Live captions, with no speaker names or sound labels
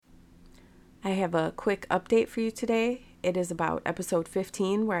I have a quick update for you today. It is about episode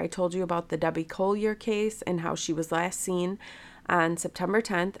 15, where I told you about the Debbie Collier case and how she was last seen on September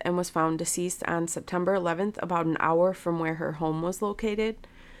 10th and was found deceased on September 11th, about an hour from where her home was located.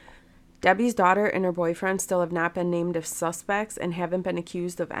 Debbie's daughter and her boyfriend still have not been named as suspects and haven't been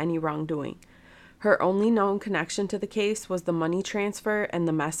accused of any wrongdoing. Her only known connection to the case was the money transfer and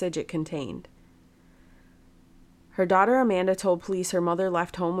the message it contained. Her daughter Amanda told police her mother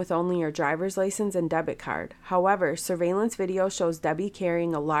left home with only her driver's license and debit card. However, surveillance video shows Debbie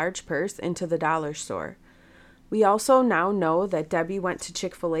carrying a large purse into the dollar store. We also now know that Debbie went to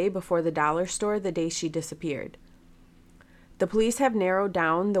Chick-fil-A before the dollar store the day she disappeared. The police have narrowed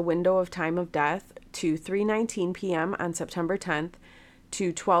down the window of time of death to 3:19 p.m. on September 10th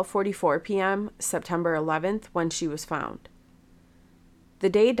to 12:44 p.m. September 11th when she was found. The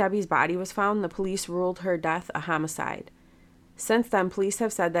day Debbie's body was found, the police ruled her death a homicide. Since then, police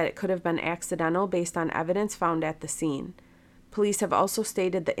have said that it could have been accidental based on evidence found at the scene. Police have also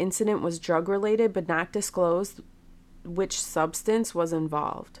stated the incident was drug-related but not disclosed which substance was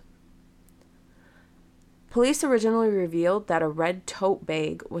involved. Police originally revealed that a red tote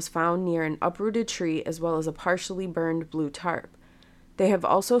bag was found near an uprooted tree as well as a partially burned blue tarp. They have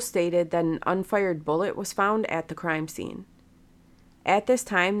also stated that an unfired bullet was found at the crime scene. At this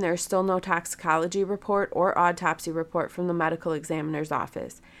time, there is still no toxicology report or autopsy report from the medical examiner's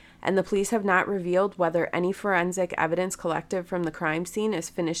office, and the police have not revealed whether any forensic evidence collected from the crime scene is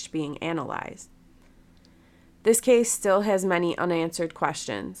finished being analyzed. This case still has many unanswered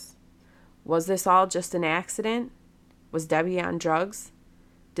questions. Was this all just an accident? Was Debbie on drugs?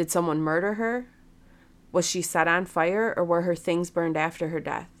 Did someone murder her? Was she set on fire, or were her things burned after her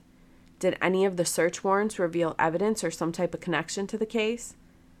death? Did any of the search warrants reveal evidence or some type of connection to the case?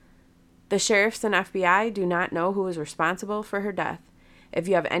 The sheriffs and FBI do not know who is responsible for her death. If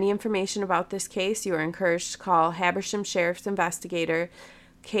you have any information about this case, you are encouraged to call Habersham Sheriff's Investigator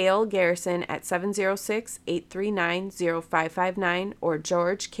Cale Garrison at 706-839-0559 or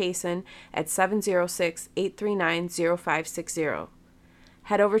George Kaysen at 706-839-0560.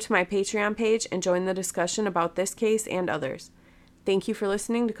 Head over to my Patreon page and join the discussion about this case and others. Thank you for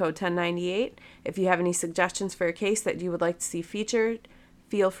listening to Code 1098. If you have any suggestions for a case that you would like to see featured,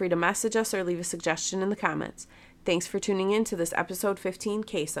 feel free to message us or leave a suggestion in the comments. Thanks for tuning in to this episode 15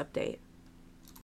 case update.